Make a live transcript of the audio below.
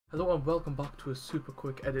Hello and welcome back to a super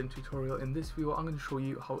quick editing tutorial. In this video I'm going to show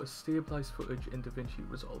you how to stabilize footage in Davinci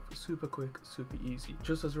Resolve. Super quick, super easy.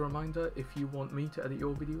 Just as a reminder, if you want me to edit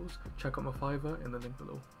your videos, check out my Fiverr in the link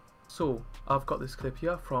below. So I've got this clip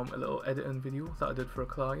here from a little editing video that I did for a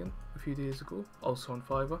client a few days ago, also on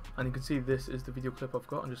Fiverr, and you can see this is the video clip I've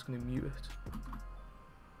got. I'm just going to mute it.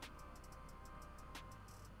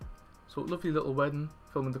 So lovely little wedding,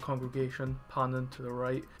 filming the congregation, panning to the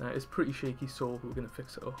right. It's pretty shaky, so we're going to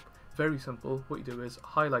fix it up. Very simple. What you do is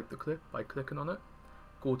highlight the clip by clicking on it,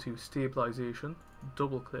 go to stabilization,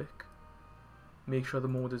 double click, make sure the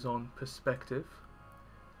mode is on perspective.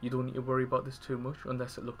 You don't need to worry about this too much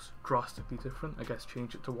unless it looks drastically different. I guess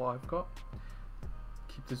change it to what I've got.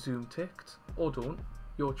 Keep the zoom ticked, or don't,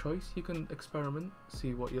 your choice. You can experiment,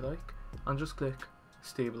 see what you like, and just click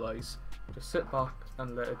stabilize. Just sit back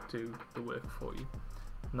and let it do the work for you.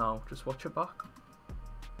 Now just watch it back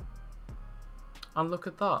and look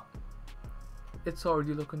at that, it's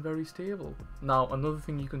already looking very stable. Now another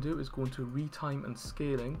thing you can do is go into retime and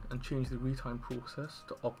scaling and change the retime process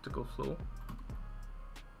to optical flow,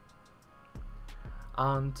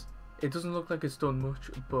 and it doesn't look like it's done much,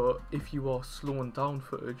 but if you are slowing down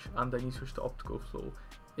footage and then you switch to optical flow,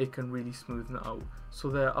 it can really smoothen it out. So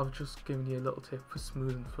there, I've just given you a little tip for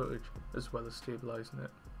smoothing footage as well as stabilizing it.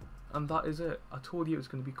 And that is it. I told you it was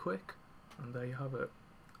going to be quick, and there you have it.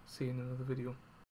 See you in another video.